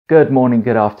Good morning,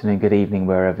 good afternoon, good evening,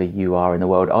 wherever you are in the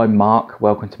world. I'm Mark,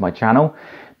 welcome to my channel.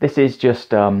 This is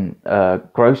just a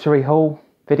grocery haul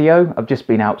video. I've just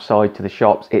been outside to the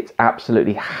shops. It's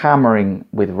absolutely hammering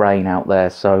with rain out there,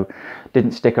 so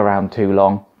didn't stick around too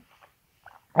long.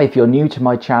 If you're new to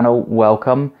my channel,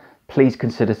 welcome. Please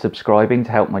consider subscribing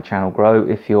to help my channel grow.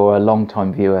 If you're a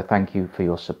long-time viewer, thank you for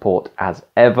your support as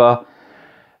ever.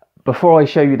 Before I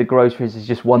show you the groceries, there's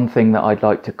just one thing that I'd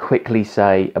like to quickly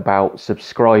say about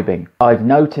subscribing. I've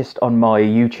noticed on my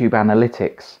YouTube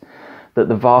analytics that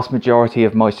the vast majority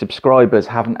of my subscribers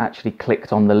haven't actually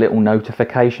clicked on the little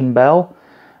notification bell.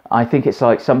 I think it's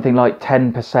like something like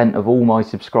 10% of all my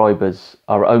subscribers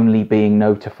are only being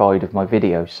notified of my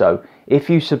videos. So if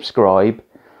you subscribe,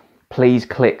 please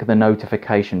click the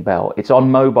notification bell. It's on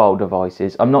mobile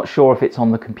devices. I'm not sure if it's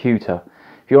on the computer.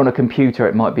 If you're on a computer,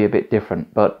 it might be a bit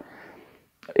different, but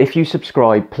if you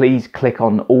subscribe, please click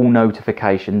on all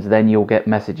notifications, then you'll get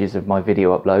messages of my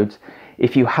video uploads.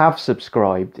 If you have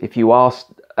subscribed, if you are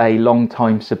a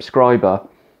long-time subscriber,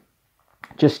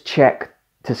 just check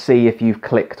to see if you've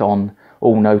clicked on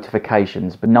all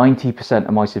notifications. But 90%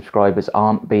 of my subscribers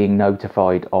aren't being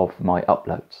notified of my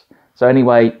uploads. So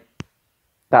anyway,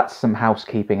 that's some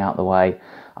housekeeping out the way.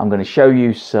 I'm going to show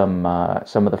you some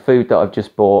of the food that I've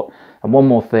just bought. And one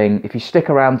more thing, if you stick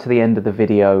around to the end of the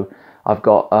video, I've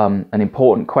got an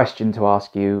important question to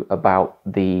ask you about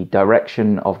the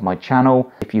direction of my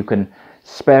channel. If you can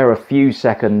spare a few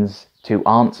seconds to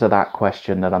answer that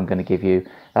question that I'm going to give you,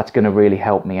 that's going to really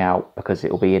help me out because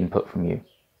it will be input from you.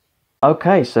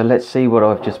 Okay, so let's see what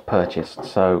I've just purchased.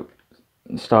 So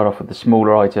start off with the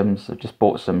smaller items. I've just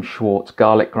bought some Schwartz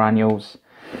garlic granules.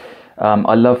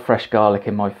 I love fresh garlic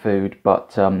in my food,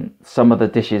 but some of the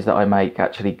dishes that I make,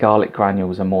 actually garlic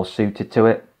granules are more suited to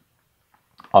it.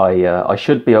 I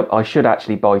should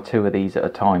actually buy 2 of these at a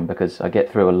time because I get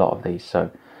through a lot of these.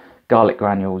 So garlic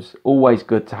granules, always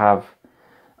good to have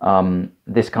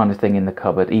this kind of thing in the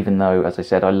cupboard, even though, as I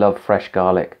said, I love fresh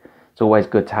garlic. It's always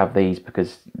good to have these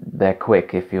because they're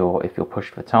quick if you're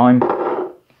pushed for time.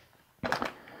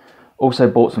 Also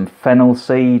bought some fennel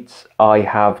seeds. I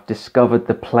have discovered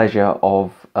the pleasure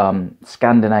of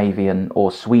Scandinavian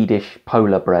or Swedish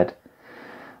polar bread.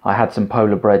 I had some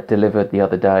polar bread delivered the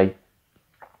other day.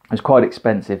 It's quite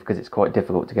expensive because it's quite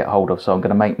difficult to get hold of, so I'm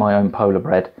going to make my own polar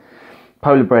bread.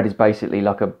 Polar bread is basically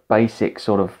like a basic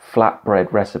sort of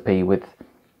flatbread recipe with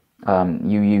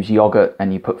you use yogurt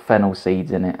and you put fennel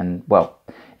seeds in it, and well,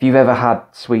 if you've ever had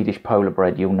Swedish polar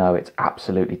bread, you'll know it's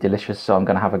absolutely delicious, so I'm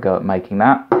going to have a go at making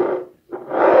that.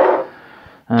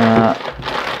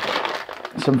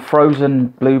 Some frozen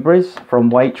blueberries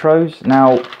from Waitrose.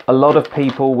 Now, a lot of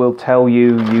people will tell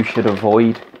you should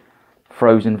avoid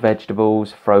frozen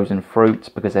vegetables, frozen fruits,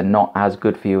 because they're not as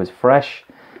good for you as fresh.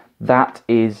 That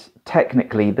is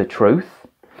technically the truth.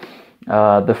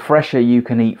 The fresher you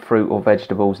can eat fruit or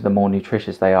vegetables, the more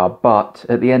nutritious they are. But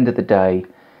at the end of the day,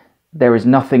 there is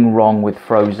nothing wrong with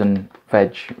frozen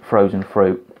veg, frozen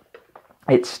fruit.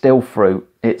 It's still fruit,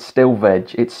 it's still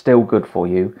veg, it's still good for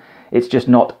you. It's just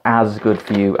not as good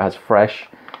for you as fresh.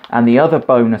 And the other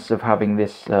bonus of having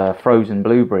this frozen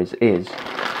blueberries is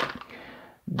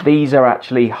these are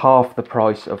actually half the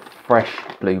price of fresh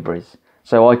blueberries.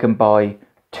 So I can buy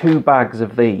 2 bags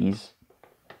of these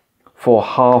for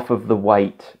half of the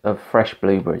weight of fresh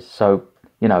blueberries. So,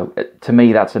 you know, to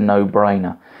me, that's a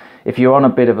no-brainer. If you're on a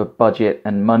bit of a budget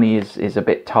and money is a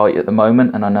bit tight at the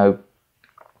moment, and I know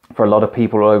for a lot of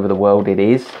people all over the world it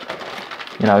is,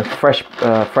 you know, fresh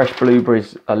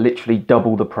blueberries are literally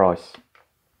double the price.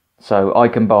 So I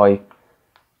can buy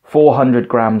 400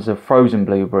 grams of frozen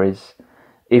blueberries.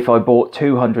 If I bought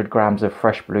 200 grams of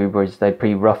fresh blueberries, they'd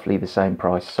be roughly the same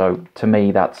price. So to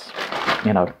me, that's,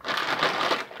 you know,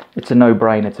 it's a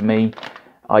no-brainer to me.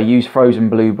 I use frozen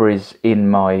blueberries in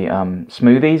my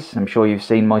smoothies. I'm sure you've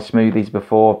seen my smoothies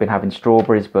before. I've been having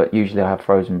strawberries, but usually I have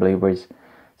frozen blueberries.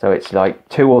 So it's like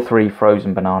 2 or 3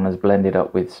 frozen bananas blended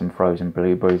up with some frozen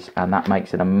blueberries, and that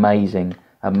makes an amazing,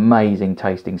 amazing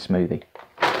tasting smoothie.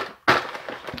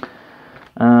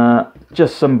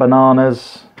 Just some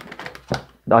bananas.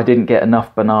 I didn't get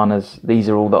enough bananas. These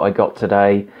are all that I got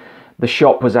today. The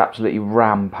shop was absolutely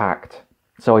ram-packed,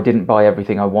 so I didn't buy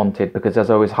everything I wanted because as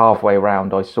I was halfway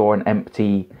around, I saw an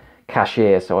empty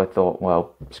cashier. So I thought,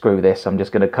 well, screw this. I'm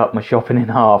just going to cut my shopping in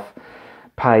half,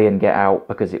 pay and get out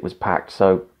because it was packed.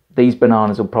 So these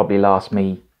bananas will probably last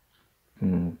me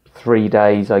 3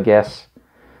 days, I guess.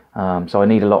 So I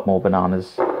need a lot more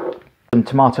bananas. Some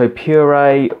tomato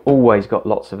puree, always got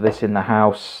lots of this in the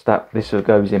house. This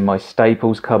goes in my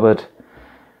staples cupboard.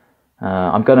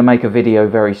 I'm going to make a video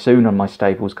very soon on my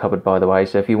staples cupboard, by the way,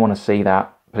 so if you want to see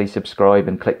that, please subscribe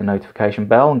and click the notification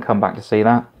bell and come back to see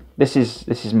that. This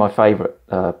is my favourite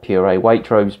puree.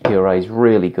 Waitrose puree is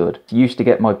really good. I used to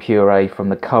get my puree from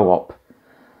the Co-op,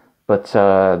 but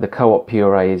the Co-op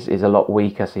puree is a lot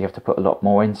weaker, so you have to put a lot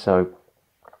more in. So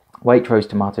Waitrose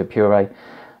tomato puree,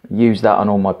 use that on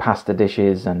all my pasta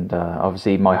dishes, and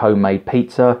obviously my homemade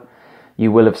pizza.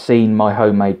 You will have seen my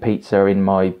homemade pizza in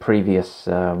my previous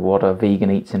what a vegan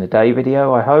eats in a day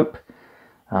video, I hope.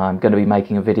 I'm going to be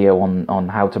making a video on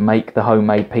how to make the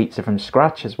homemade pizza from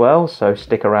scratch as well, so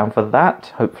stick around for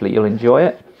that. Hopefully you'll enjoy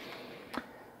it.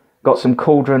 Got some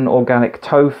Cauldron organic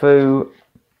tofu.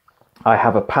 I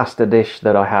have a pasta dish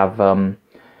that I have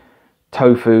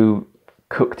tofu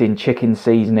cooked in chicken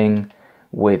seasoning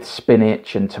with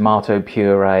spinach and tomato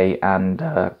puree and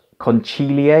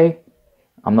conchiglie.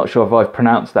 I'm not sure if I've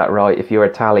pronounced that right. If you're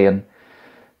Italian,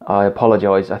 I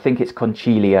apologise. I think it's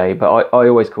conchiglie, but I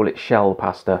always call it shell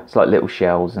pasta. It's like little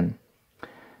shells, and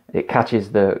it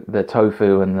catches the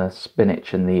tofu and the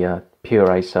spinach and the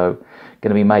puree. So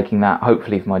going to be making that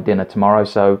hopefully for my dinner tomorrow.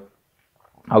 So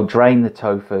I'll drain the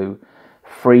tofu,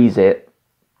 freeze it,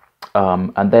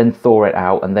 and then thaw it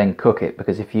out and then cook it.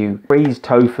 Because if you freeze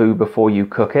tofu before you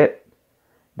cook it,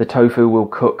 the tofu will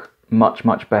cook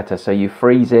much better. So you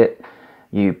freeze it,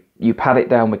 you pat it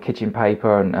down with kitchen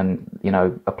paper and you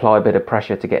know, apply a bit of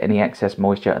pressure to get any excess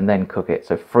moisture and then cook it.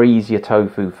 So freeze your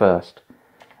tofu first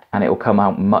and it will come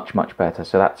out much better.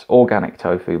 So that's organic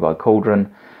tofu by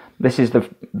Cauldron. This is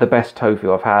the best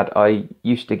tofu I've had. I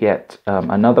used to get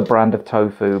another brand of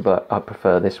tofu, but I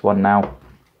prefer this one now.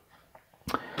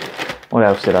 What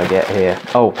else did I get here?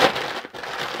 Oh,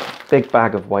 big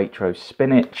bag of Waitrose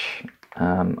spinach.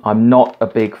 I'm not a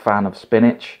big fan of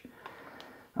spinach,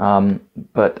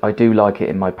 but I do like it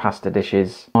in my pasta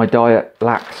dishes. My diet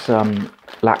lacks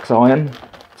iron,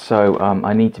 so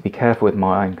I need to be careful with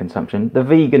my iron consumption. The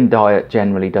vegan diet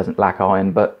generally doesn't lack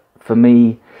iron, but for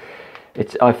me,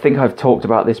 I think I've talked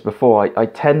about this before. I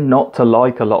tend not to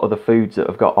like a lot of the foods that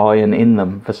have got iron in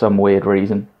them for some weird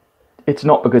reason. It's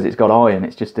not because it's got iron,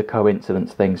 it's just a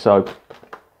coincidence thing. So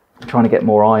I'm trying to get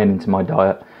more iron into my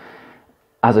diet.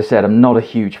 As I said, I'm not a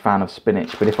huge fan of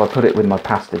spinach, but if I put it with my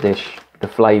pasta dish, the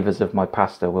flavours of my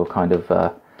pasta will kind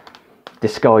of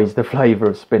disguise the flavour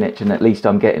of spinach, and at least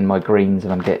I'm getting my greens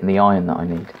and I'm getting the iron that I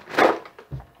need.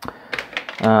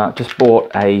 Just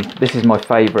bought this is my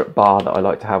favourite bar that I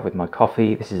like to have with my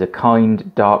coffee. This is a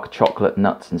Kind dark chocolate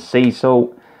nuts and sea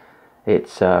salt.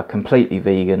 It's completely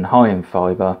vegan, high in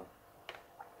fibre,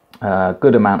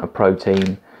 good amount of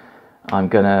protein. I'm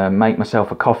gonna make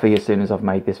myself a coffee as soon as I've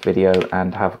made this video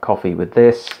and have a coffee with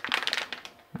this.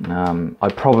 I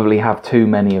probably have too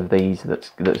many of these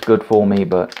that's good for me,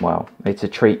 but well, it's a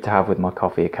treat to have with my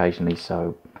coffee occasionally,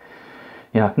 so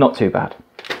you know, not too bad.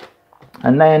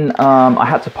 And then I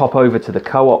had to pop over to the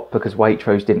Co-op because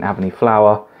Waitrose didn't have any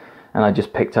flour, and I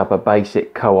just picked up a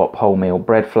basic Co-op wholemeal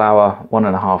bread flour,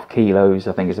 1.5 kilos,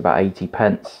 I think it's about 80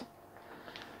 pence.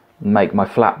 Make my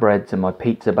flatbreads and my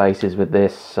pizza bases with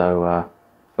this, so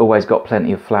always got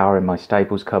plenty of flour in my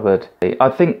staples cupboard. I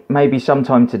think maybe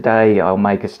sometime today I'll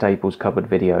make a staples cupboard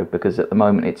video, because at the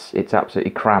moment it's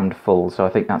absolutely crammed full, so I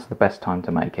think that's the best time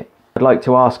to make it. I'd like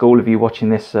to ask all of you watching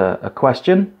this a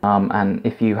question, and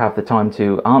if you have the time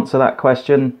to answer that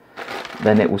question,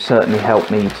 then it will certainly help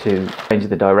me to change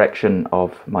the direction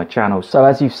of my channel. So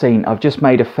as you've seen, I've just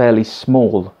made a fairly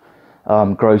small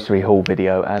grocery haul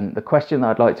video, and the question that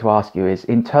I'd like to ask you is,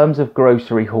 in terms of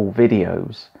grocery haul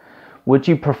videos, would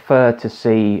you prefer to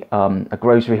see a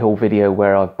grocery haul video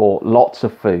where I've bought lots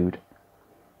of food,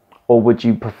 or would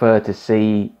you prefer to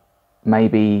see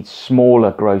maybe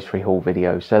smaller grocery haul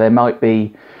videos? So there might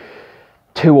be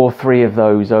 2 or 3 of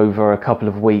those over a couple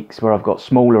of weeks where I've got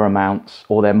smaller amounts,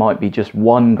 or there might be just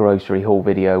one grocery haul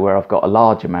video where I've got a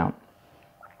large amount.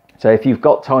 So if you've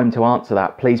got time to answer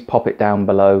that, please pop it down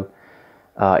below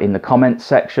in the comments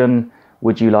section.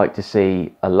 Would you like to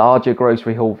see a larger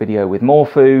grocery haul video with more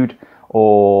food,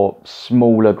 or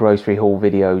smaller grocery haul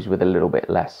videos with a little bit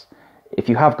less? If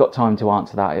you have got time to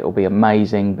answer that, it'll be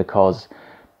amazing, because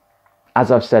as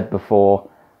I've said before,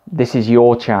 this is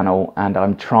your channel, and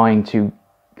I'm trying to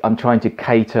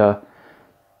cater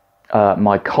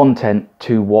my content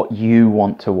to what you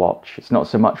want to watch. It's not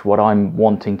so much what I'm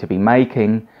wanting to be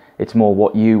making, it's more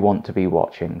what you want to be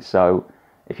watching. So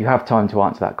if you have time to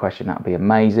answer that question, that would be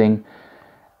amazing.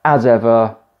 As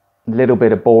ever, a little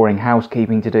bit of boring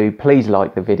housekeeping to do. Please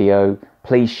like the video,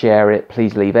 please share it,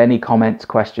 please leave any comments,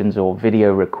 questions or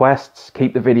video requests.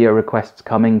 Keep the video requests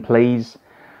coming, please.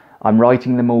 I'm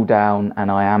writing them all down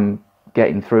and I am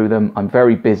getting through them. I'm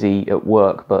very busy at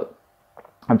work, but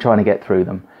I'm trying to get through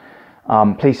them.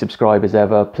 Please subscribe as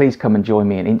ever. Please come and join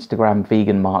me on Instagram,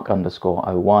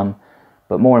 veganmark_01.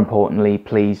 But more importantly,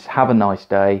 please have a nice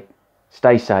day.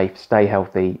 Stay safe, stay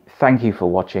healthy. Thank you for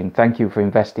watching. Thank you for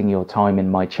investing your time in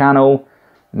my channel.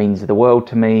 It means the world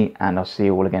to me, and I'll see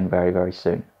you all again very, very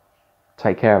soon.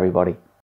 Take care, everybody.